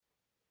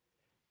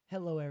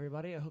Hello,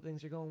 everybody. I hope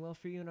things are going well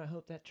for you, and I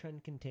hope that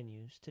trend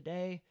continues.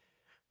 Today,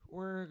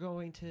 we're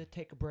going to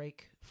take a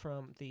break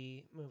from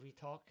the movie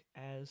talk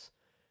as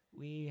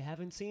we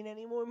haven't seen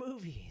any more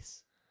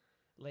movies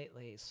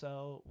lately.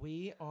 So,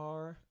 we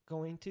are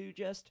going to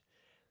just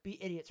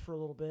be idiots for a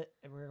little bit,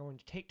 and we're going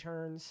to take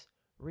turns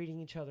reading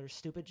each other's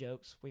stupid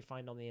jokes we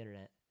find on the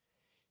internet.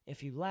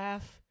 If you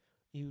laugh,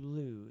 you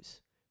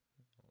lose.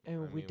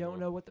 And we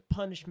don't know what the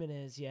punishment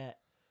is yet.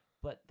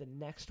 But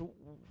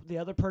the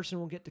other person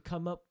will get to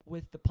come up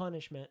with the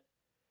punishment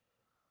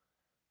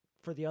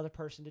for the other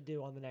person to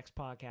do on the next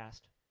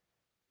podcast.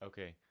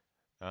 Okay.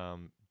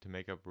 To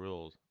make up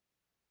rules,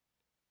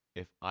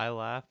 if I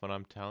laugh when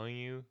I'm telling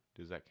you,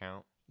 does that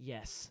count?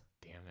 Yes.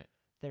 Damn it.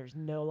 There's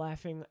no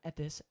laughing at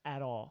this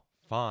at all.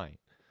 Fine.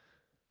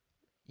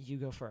 You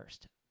go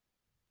first.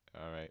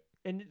 All right.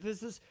 And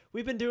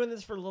we've been doing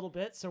this for a little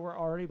bit, so we're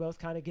already both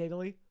kind of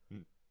giggly.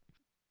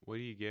 What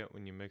do you get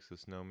when you mix a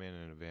snowman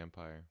and a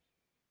vampire?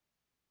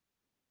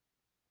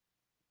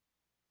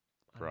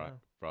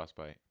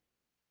 Frostbite.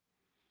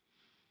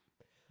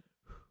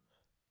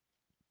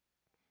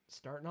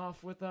 Starting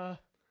off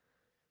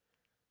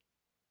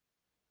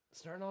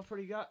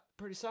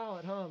pretty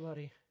solid, huh,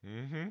 buddy?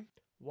 Mm-hmm.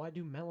 Why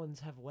do melons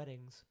have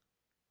weddings?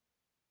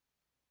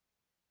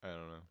 I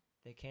don't know.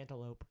 They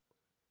cantaloupe.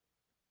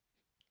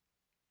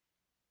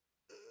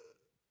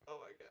 Oh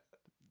my god.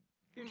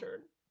 Your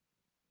turn.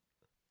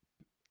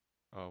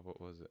 Oh, what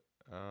was it?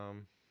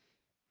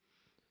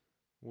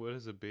 What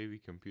does a baby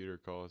computer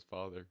call his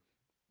father?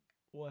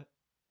 What?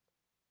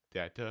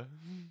 Data.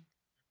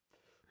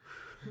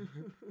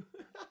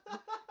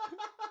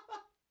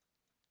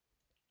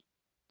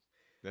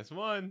 That's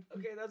one.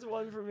 Okay, that's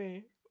one for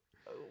me.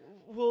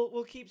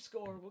 We'll keep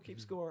score. We'll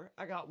keep score.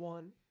 I got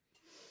one.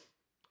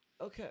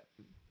 Okay.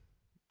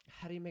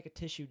 How do you make a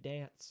tissue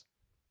dance?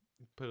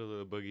 Put a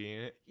little boogie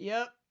in it.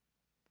 Yep.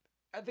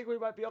 I think we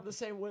might be on the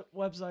same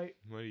website.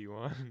 What do you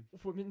want?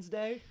 Women's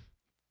Day.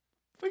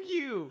 Fuck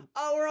you.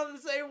 Oh, we're on the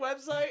same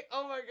website?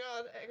 Oh my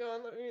god. Hang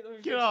on. Let me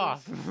Get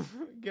off.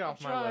 Get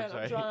off my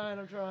website.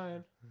 I'm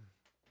trying.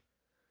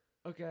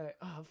 Okay.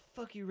 Oh,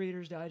 fuck you,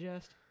 Reader's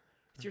Digest.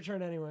 It's your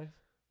turn anyway.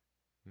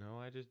 No,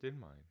 I just did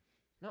mine.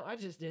 No, I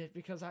just did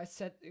because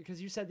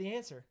you said the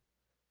answer.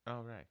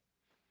 Oh, right.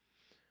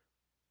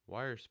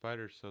 Why are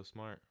spiders so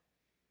smart?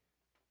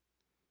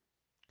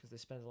 Because they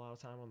spend a lot of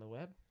time on the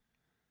web?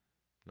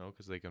 No,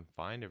 because they can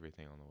find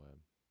everything on the web.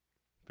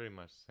 Pretty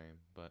much the same,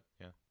 but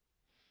yeah.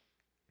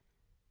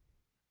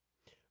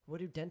 What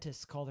do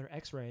dentists call their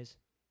x-rays?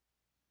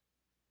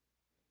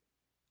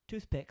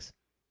 Toothpicks.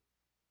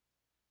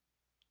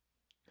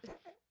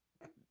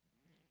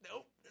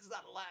 Nope, that's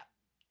not a laugh.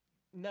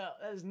 No,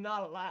 that is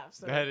not a laugh,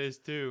 sir. That is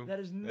too. That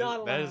is not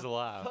a laugh. That is a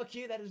laugh. Fuck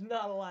you, that is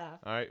not a laugh.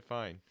 All right,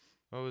 fine.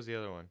 What was the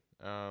other one?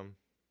 I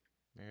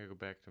gotta go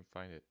back to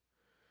find it.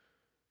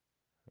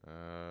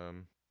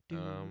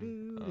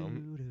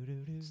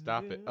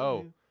 Stop it.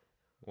 Oh,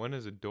 when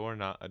is a door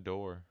not a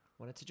door?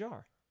 When it's a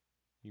jar.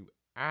 You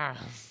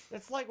ass.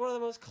 That's like one of the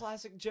most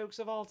classic jokes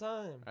of all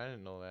time. I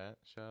didn't know that.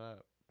 Shut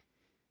up.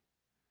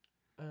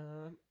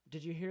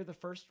 Did you hear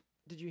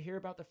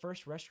about the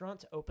first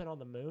restaurant to open on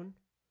the moon?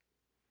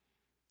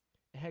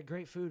 It had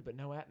great food, but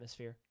no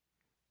atmosphere.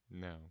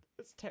 No.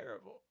 It's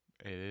terrible.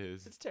 It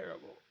is. It's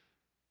terrible.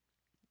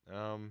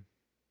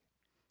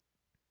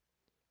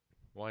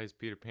 Why is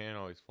Peter Pan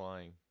always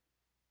flying?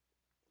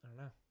 I don't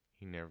know.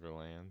 He never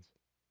lands.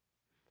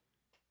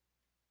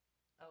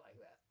 I like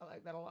that. I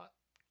like that a lot.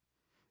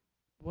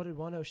 What did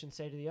one ocean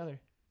say to the other?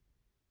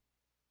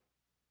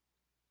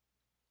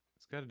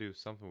 It's got to do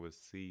something with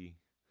sea.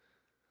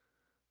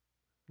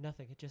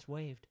 Nothing. It just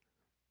waved.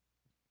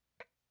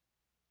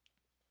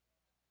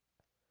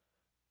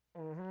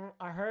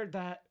 I heard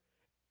that.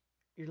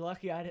 You're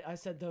lucky I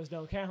said those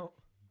don't count.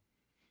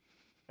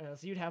 So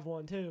you'd have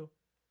one too.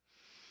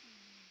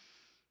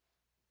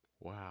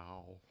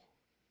 Wow.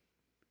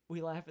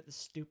 We laugh at the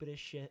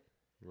stupidest shit.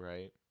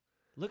 Right.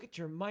 Look at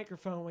your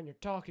microphone when you're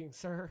talking,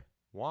 sir.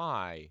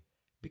 Why?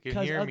 You Because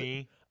can hear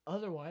me.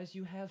 Otherwise,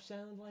 you have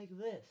sound like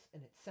this,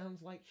 and it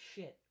sounds like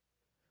shit.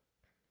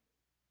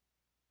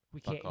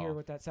 We can't hear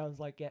what that sounds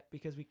like yet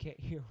because we can't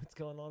hear what's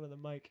going on in the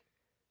mic.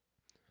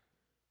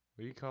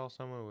 What do you call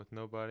someone with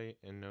nobody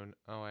and no...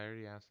 Oh, I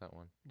already asked that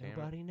one.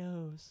 Nobody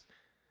knows.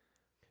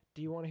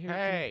 Do you want to hear...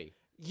 Hey!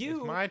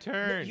 It's my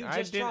turn. You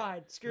just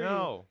tried. Screw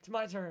you. It's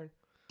my turn.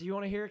 Do you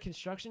want to hear a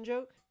construction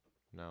joke?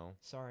 No.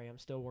 Sorry, I'm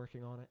still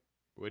working on it.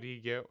 What do you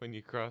get when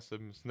you cross a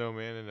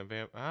snowman and a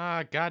vamp?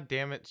 Ah, god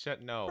damn it.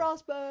 No.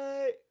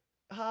 Frostbite!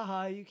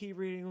 Haha, you keep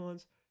reading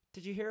ones.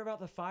 Did you hear about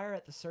the fire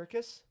at the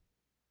circus?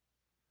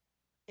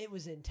 It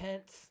was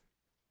intense.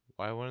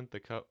 Why couldn't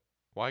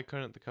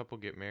the couple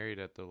get married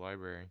at the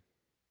library?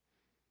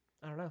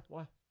 I don't know.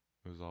 Why?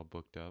 It was all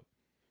booked up.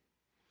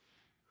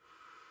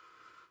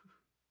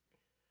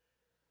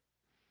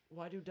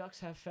 Why do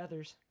ducks have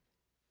feathers?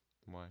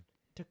 Why?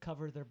 To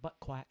cover their butt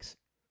quacks.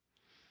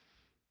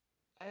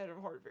 I had a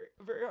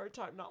very hard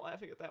time not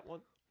laughing at that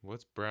one.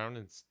 What's brown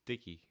and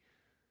sticky?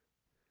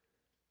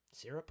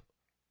 Syrup.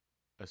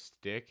 A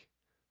stick?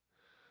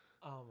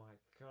 Oh my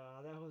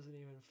god, that wasn't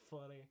even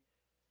funny.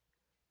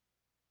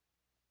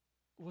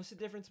 What's the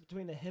difference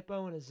between a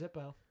hippo and a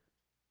zippo?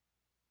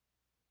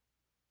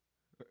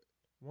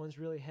 One's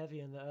really heavy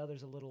and the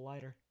other's a little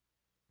lighter.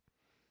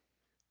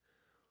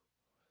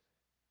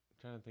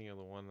 I'm trying to think of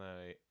the one that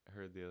I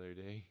heard the other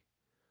day.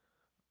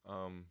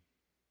 God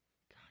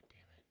damn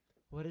it.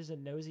 What is a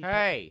nosy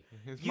Hey,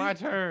 it's my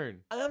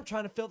turn. I'm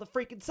trying to fill the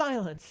freaking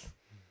silence.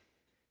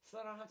 So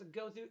I don't have to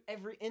go through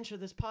every inch of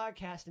this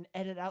podcast and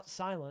edit out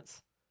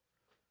silence.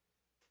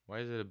 Why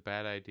is it a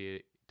bad idea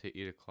to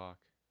eat a clock?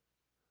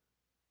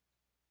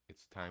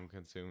 It's time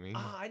consuming.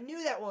 I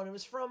knew that one. It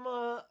was from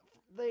I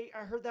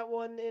heard that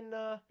one in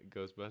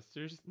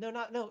Ghostbusters? No.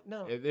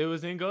 It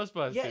was in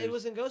Ghostbusters. Yeah, it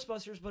was in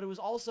Ghostbusters, but it was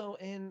also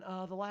in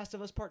The Last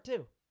of Us Part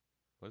 2.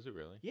 Was it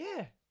really?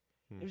 Yeah.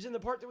 It was in the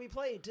part that we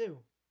played, too.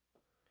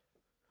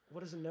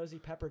 What does a nosy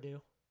pepper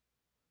do?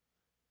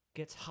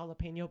 Gets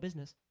jalapeno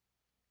business.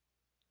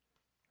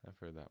 I've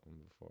heard that one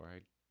before.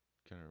 I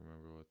can't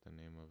remember what the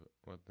name of it,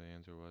 what the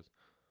answer was.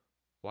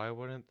 Why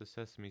wouldn't the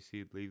sesame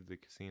seed leave the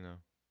casino?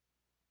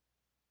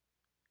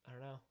 I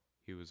don't know.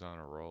 He was on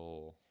a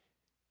roll.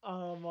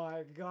 Oh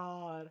my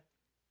god.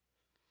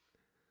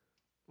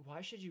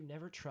 Why should you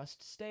never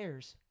trust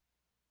stairs?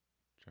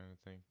 Trying to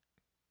think.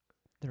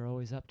 They're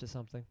always up to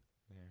something.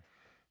 There.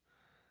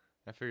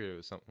 I figured it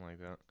was something like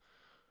that.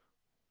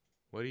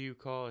 What do you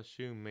call a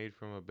shoe made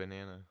from a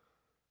banana?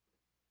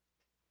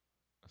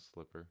 A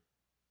slipper.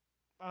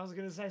 I was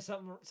gonna say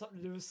something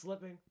to do with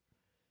slipping.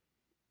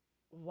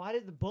 Why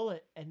did the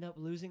Bullet end up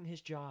losing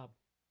his job?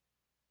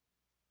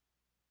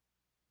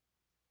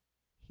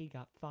 He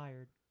got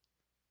fired.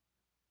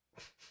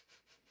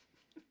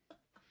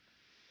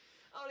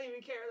 I don't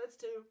even care. That's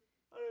two.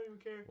 I don't even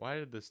care. Why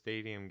did the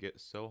stadium get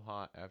so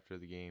hot after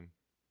the game?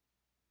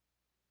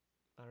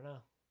 I don't know.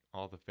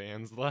 All the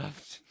fans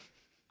left.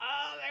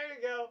 Oh, there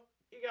you go.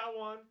 You got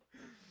one.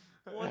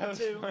 One That and was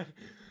two. fun.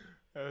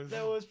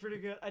 That was pretty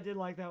good. I did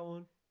like that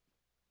one.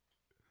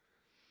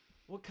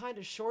 What kind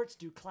of shorts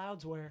do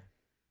clouds wear?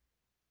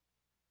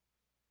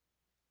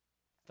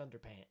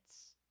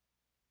 Thunderpants.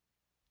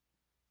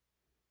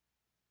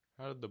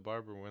 How did the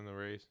barber win the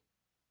race?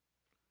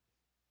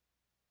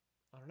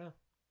 I don't know.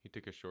 He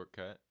took a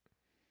shortcut.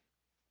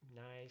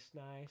 Nice.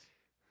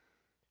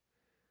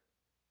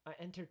 I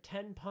entered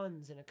 10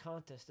 puns in a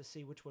contest to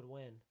see which would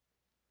win.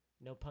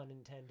 No pun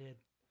intended.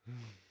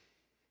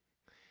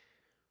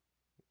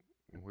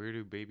 Where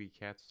do baby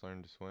cats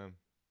learn to swim?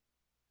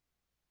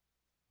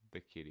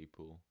 The kiddie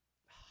pool.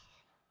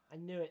 I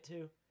knew it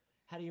too.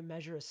 How do you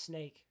measure a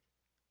snake?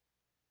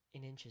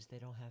 In inches, they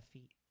don't have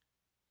feet.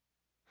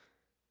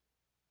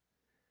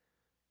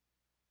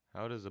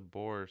 How does a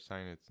boar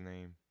sign its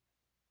name?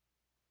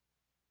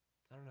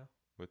 I don't know.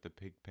 With a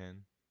pig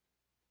pen.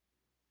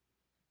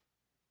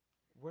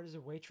 Where does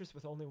a waitress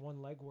with only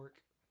one leg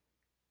work?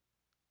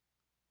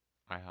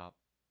 IHOP.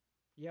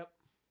 Yep.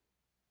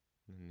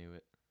 I knew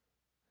it.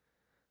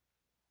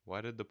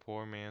 Why did the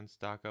poor man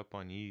stock up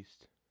on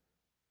yeast?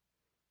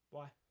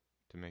 Why?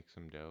 To make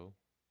some dough.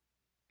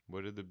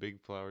 What did the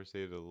big flower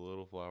say to the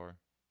little flower?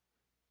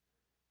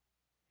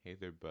 Hey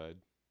there, bud.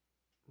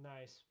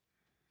 Nice.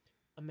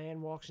 A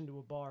man walks into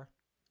a bar.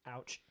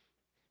 Ouch.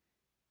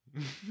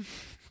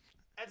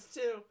 That's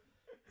two.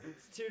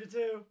 It's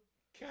 2-2.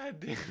 God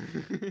damn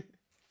it.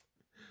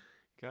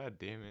 God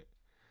damn it.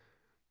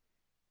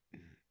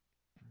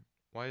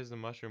 Why is the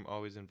mushroom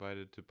always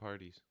invited to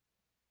parties?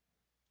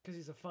 Because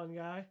he's a fun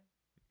guy.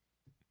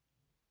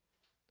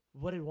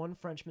 What did one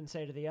Frenchman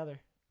say to the other?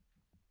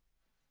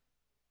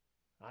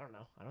 I don't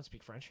know. I don't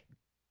speak French.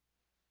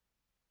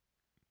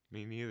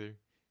 Me neither.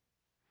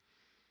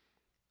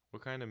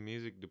 What kind of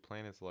music do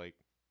planets like?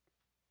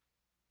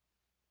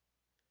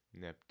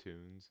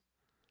 Neptunes.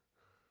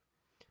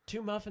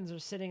 Two muffins are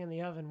sitting in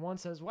the oven. One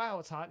says, wow,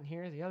 it's hot in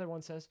here. The other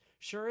one says,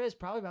 sure is.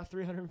 Probably about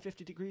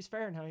 350 degrees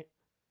Fahrenheit.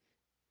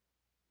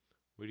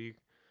 What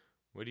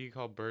do you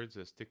call birds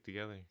that stick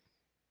together?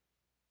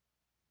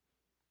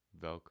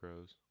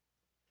 Velcros.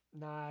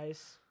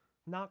 Nice.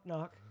 Knock,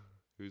 knock.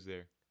 Who's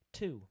there?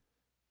 Two.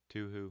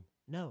 To who?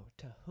 No,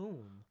 to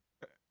whom?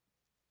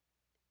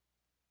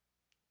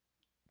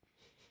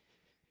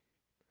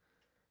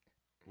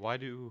 What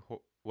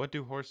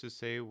do horses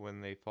say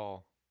when they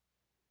fall?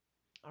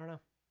 I don't know.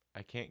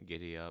 I can't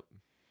giddy up.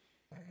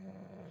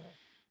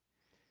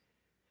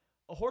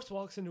 A horse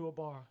walks into a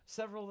bar.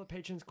 Several of the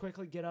patrons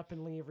quickly get up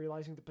and leave,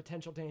 realizing the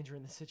potential danger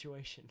in the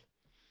situation.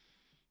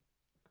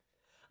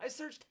 I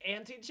searched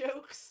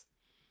anti-jokes,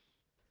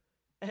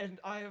 and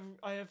I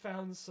have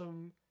found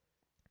some.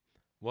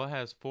 What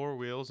has 4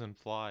 wheels and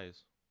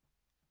flies?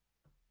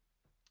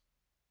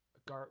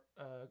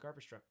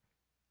 Garbage truck.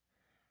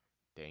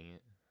 Dang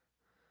it.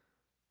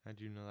 How'd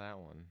you know that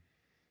one?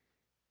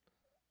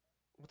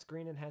 What's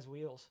green and has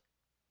wheels?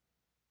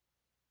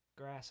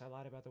 Grass. I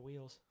lied about the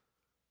wheels.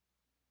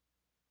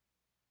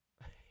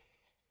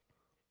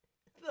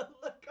 The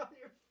look on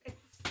your face.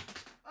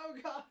 Oh,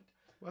 God.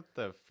 What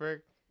the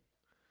frick?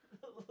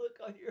 The look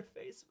on your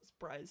face was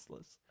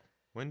priceless.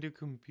 When do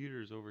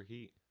computers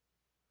overheat?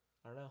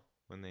 I don't know.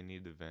 When they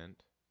need the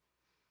vent.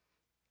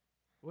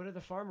 What did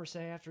the farmer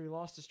say after he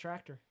lost his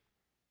tractor?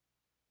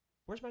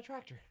 Where's my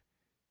tractor?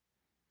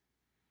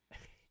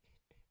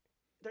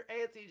 They're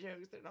anti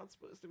jokes. They're not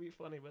supposed to be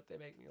funny, but they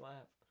make me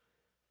laugh.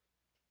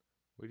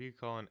 What do you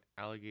call an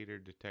alligator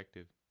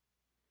detective?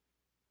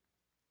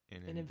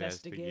 An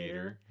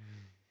investigator.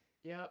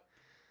 Yep.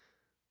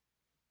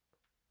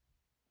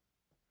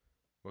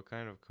 What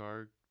kind of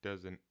car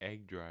does an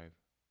egg drive?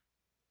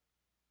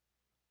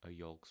 A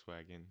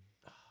Volkswagen.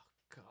 Oh,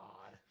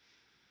 God.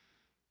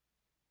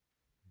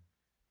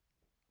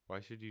 Why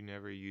should you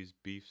never use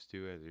beef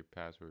stew as your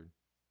password?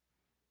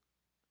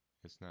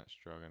 It's not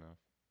strong enough.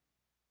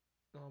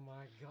 Oh,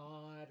 my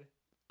God.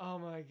 Oh,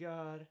 my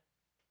God.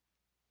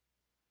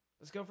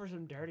 Let's go for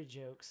some dirty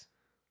jokes.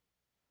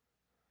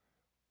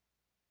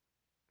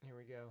 Here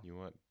we go. You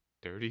want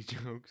dirty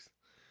jokes?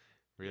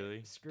 Really?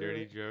 Yeah, screw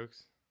dirty it.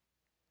 jokes?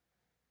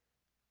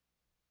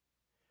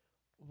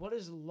 What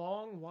is a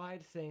long,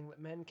 wide thing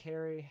that men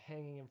carry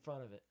hanging in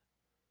front of it?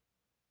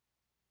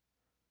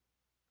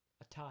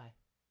 A tie.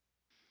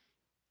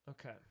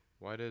 Okay.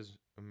 Why does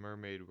a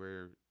mermaid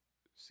wear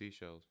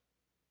seashells?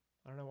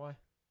 I don't know why.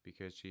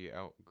 Because she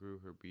outgrew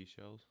her bee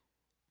shells?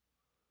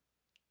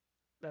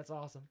 That's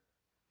awesome.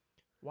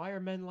 Why are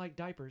men like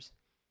diapers?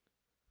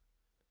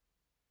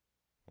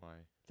 Why?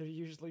 They're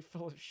usually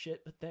full of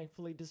shit, but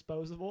thankfully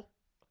disposable.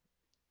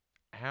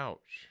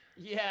 Ouch.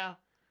 Yeah.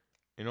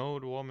 An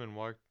old woman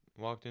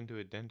walked into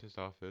a dentist's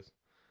office,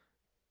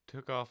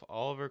 took off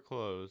all of her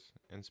clothes,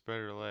 and spread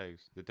her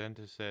legs. The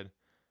dentist said,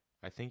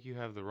 "I think you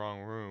have the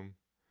wrong room.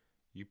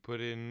 You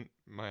put in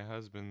my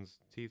husband's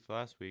teeth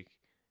last week,"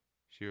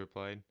 she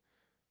replied.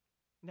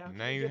 Now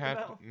Now you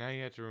have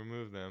to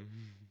remove them.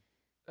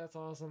 That's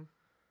awesome.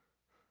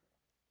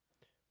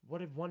 What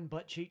did one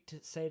butt cheek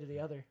say to the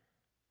other?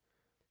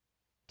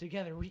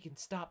 Together we can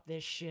stop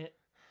this shit.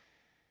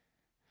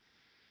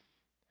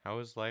 How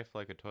is life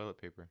like a toilet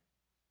paper?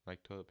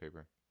 Like toilet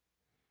paper.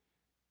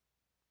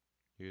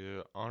 You're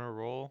either on a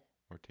roll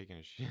or taking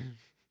a shit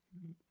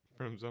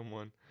from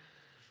someone.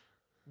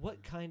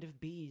 What kind of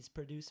bees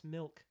produce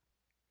milk?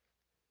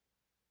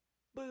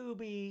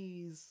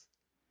 Boobies.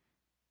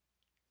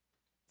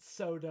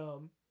 So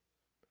dumb.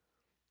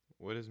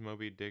 What is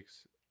Moby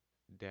Dick's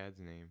dad's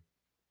name?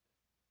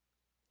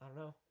 I don't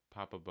know.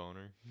 Papa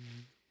Boner.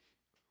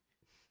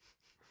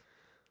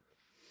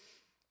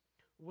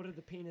 What did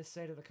the penis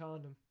say to the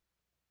condom?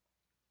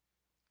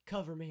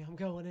 Cover me, I'm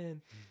going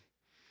in.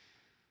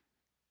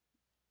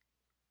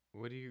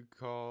 What do you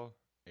call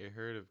a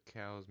herd of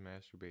cows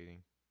masturbating?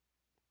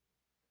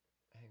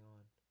 Hang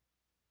on.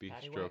 Beef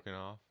Patty stroking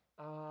off.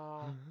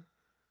 I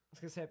was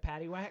going to say a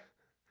patty whack.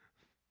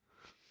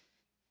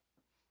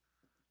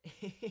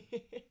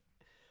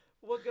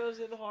 What goes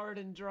in hard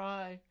and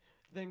dry,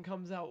 then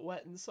comes out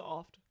wet and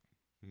soft?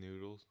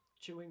 Noodles.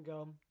 Chewing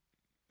gum.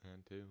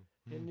 And too.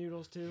 And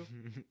noodles too.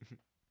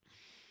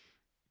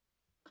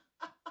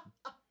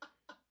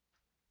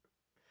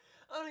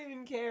 I don't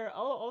even care.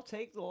 I'll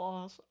take the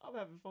loss. I'm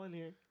having fun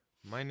here.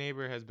 My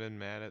neighbor has been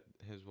mad at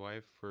his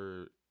wife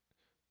for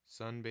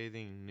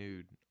sunbathing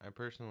nude. I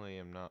personally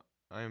am not.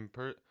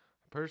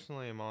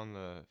 Personally am on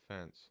the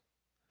fence.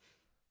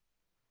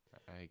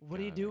 What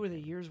do you do with a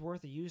year's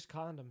worth of used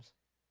condoms?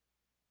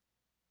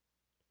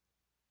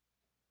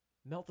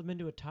 Melt them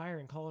into a tire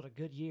and call it a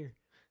good year.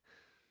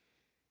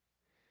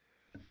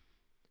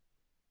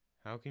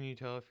 How can you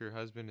tell if your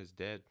husband is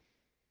dead?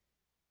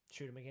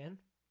 Shoot him again?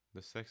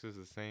 The sex is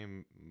the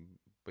same,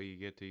 but you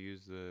get to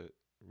use the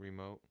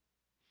remote.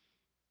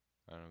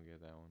 I don't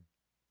get that one.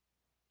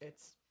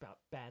 It's about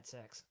bad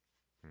sex.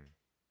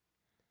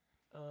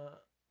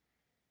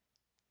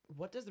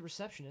 What does the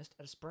receptionist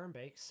at a sperm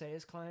bank say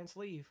as clients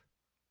leave?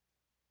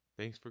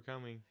 Thanks for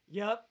coming.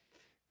 Yep.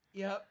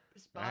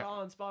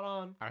 Spot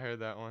on. I heard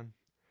that one.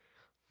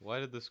 Why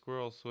did the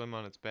squirrel swim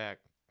on its back?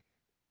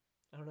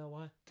 I don't know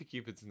why. To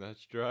keep its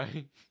nuts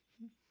dry.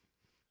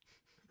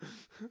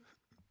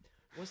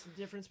 What's the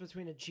difference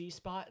between a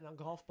G-spot and a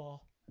golf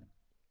ball?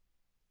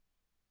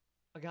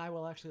 A guy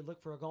will actually look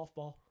for a golf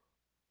ball.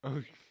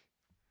 Oh.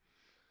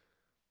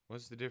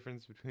 What's the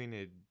difference between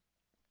a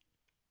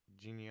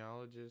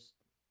genealogist,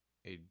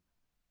 a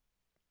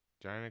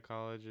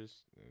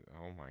gynecologist?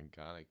 Oh my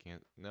god, I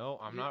can't. No,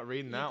 I'm not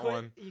reading that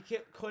one. You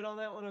can't quit on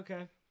that one?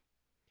 Okay.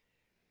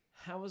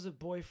 How is a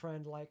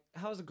girlfriend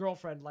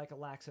like a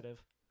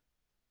laxative?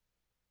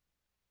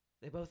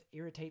 They both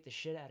irritate the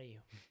shit out of you.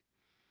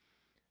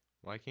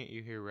 Why can't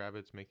you hear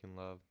rabbits making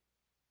love?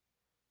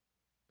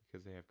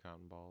 Because they have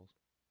cotton balls.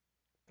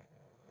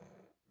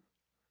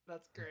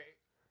 That's great.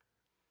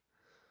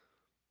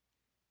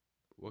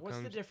 What's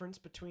the difference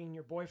between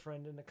your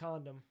boyfriend and a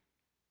condom?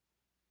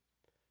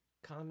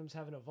 Condoms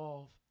haven't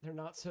evolved. They're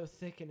not so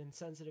thick and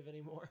insensitive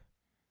anymore.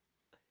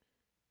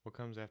 What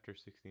comes after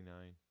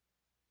 69?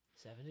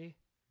 70?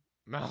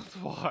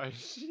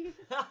 Mouthwash.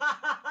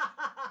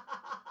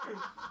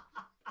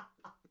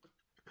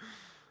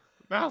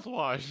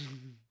 Mouthwash.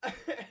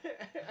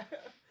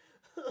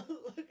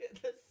 Look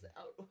at the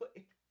sound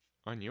wave.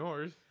 On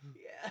yours?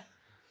 Yeah.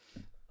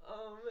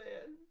 Oh,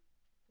 man.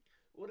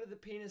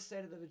 penis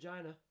say to the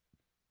vagina?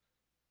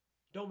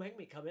 Don't make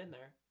me come in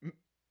there.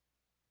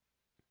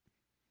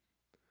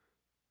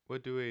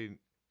 What do a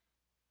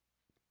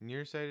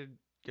nearsighted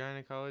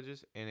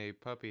gynecologist and a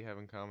puppy have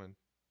in common?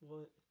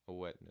 What? A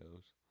wet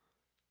nose.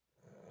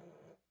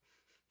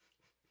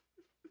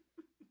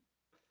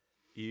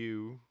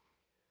 Ew.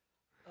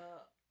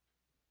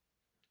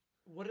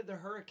 What did the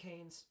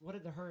hurricanes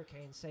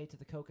say to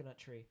the coconut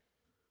tree?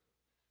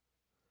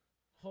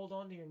 Hold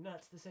on to your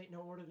nuts. This ain't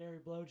no ordinary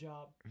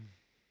blowjob.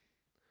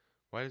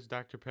 Why does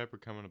Dr. Pepper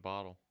come in a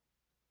bottle?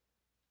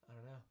 I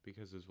don't know.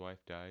 Because his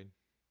wife died.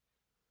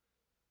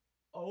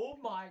 Oh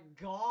my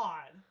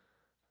god.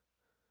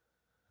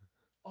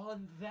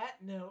 On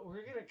that note,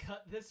 we're going to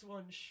cut this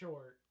one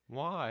short.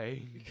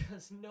 Why?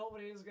 Because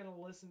nobody is going to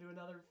listen to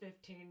another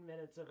 15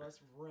 minutes of us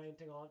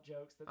ranting off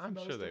jokes that I'm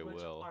most sure they of which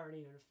will. aren't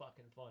even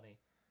fucking funny.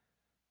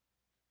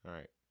 All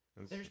right.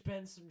 There's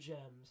been some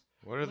gems.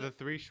 What are the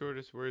 3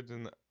 shortest words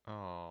in the...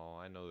 Oh,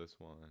 I know this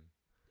one.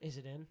 Is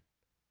it in?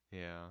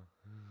 Yeah.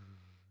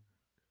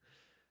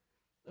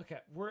 Okay,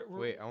 we're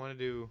Wait, I want to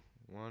do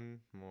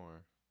one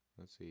more.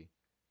 Let's see.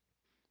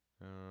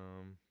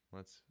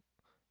 Let's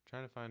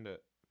try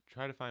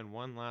to find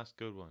one last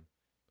good one.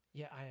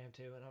 Yeah, I am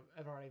too, and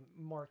I've already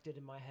marked it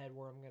in my head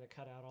where I'm going to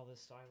cut out all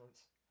this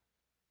silence.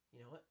 You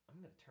know what?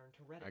 I'm going to turn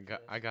to Reddit.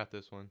 I got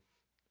this one.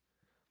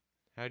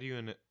 How do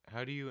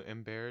you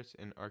embarrass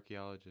an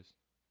archaeologist?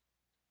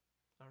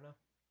 I don't know.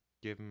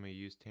 Give him a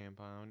used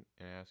tampon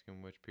and ask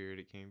him which period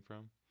it came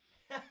from.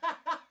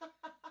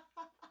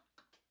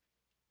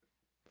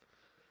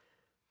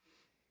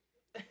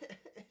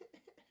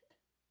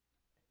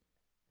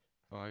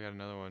 Oh, I got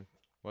another one.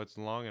 What's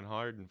long and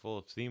hard and full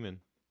of semen?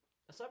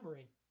 A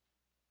submarine.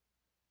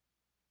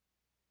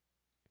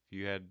 If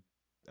you had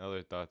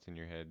other thoughts in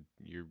your head,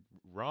 you're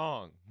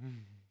wrong.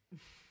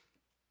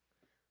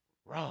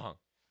 Wrong.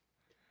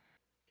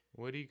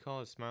 What do you call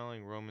a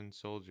smiling Roman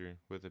soldier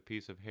with a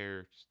piece of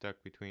hair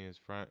stuck between his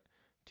front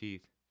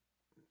teeth?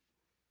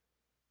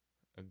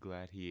 I'm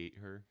glad he ate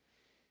her.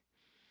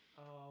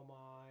 Oh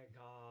my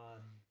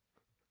god.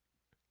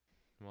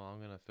 Well, I'm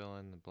going to fill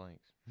in the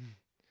blanks.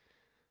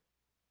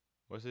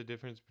 What's the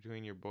difference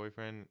between your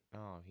boyfriend?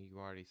 Oh, you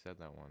already said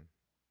that one.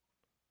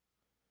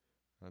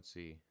 Let's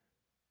see.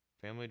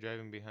 Family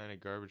driving behind a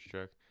garbage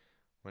truck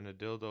when a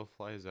dildo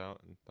flies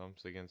out and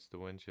thumps against the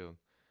windshield.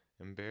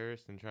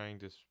 Embarrassed and trying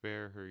to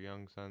spare her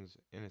young son's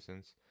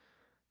innocence,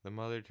 the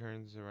mother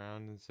turns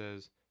around and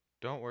says,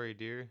 "Don't worry,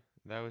 dear.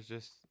 That was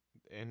just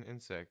an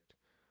insect."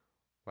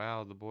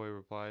 "Wow," the boy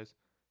replies.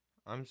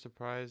 "I'm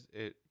surprised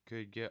it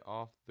could get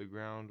off the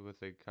ground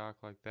with a cock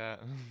like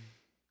that."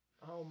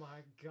 Oh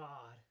my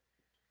god.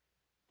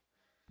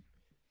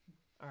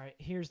 Alright,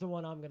 here's the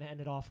one I'm going to end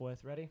it off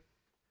with. Ready?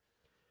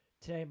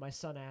 Today, my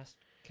son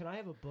asked, "Can I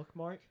have a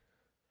bookmark?"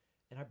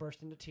 And I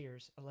burst into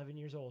tears. 11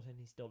 years old, and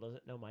he still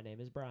doesn't know my name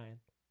is Brian.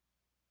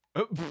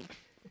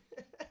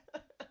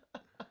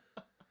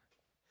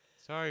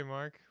 Sorry,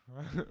 Mark.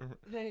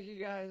 Thank you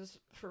guys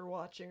for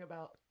watching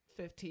about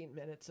 15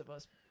 minutes of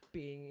us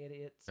being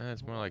idiots.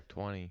 It's more like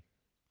 20.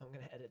 I'm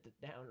going to edit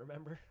it down,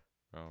 remember?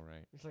 Oh,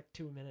 right. It's like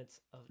 2 minutes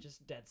of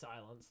just dead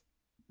silence.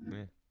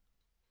 Meh.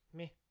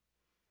 Me.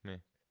 Meh.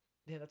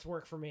 Yeah, that's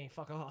work for me.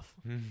 Fuck off.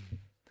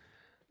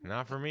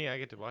 Not for me. I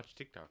get to watch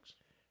TikToks.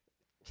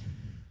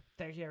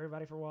 Thank you,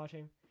 everybody, for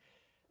watching.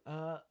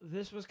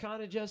 This was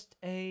kind of just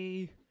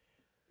a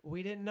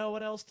we didn't know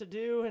what else to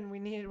do, and we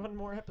needed one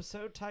more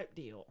episode type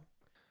deal.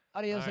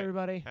 Adios, All right.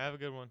 everybody. Have a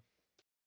good one.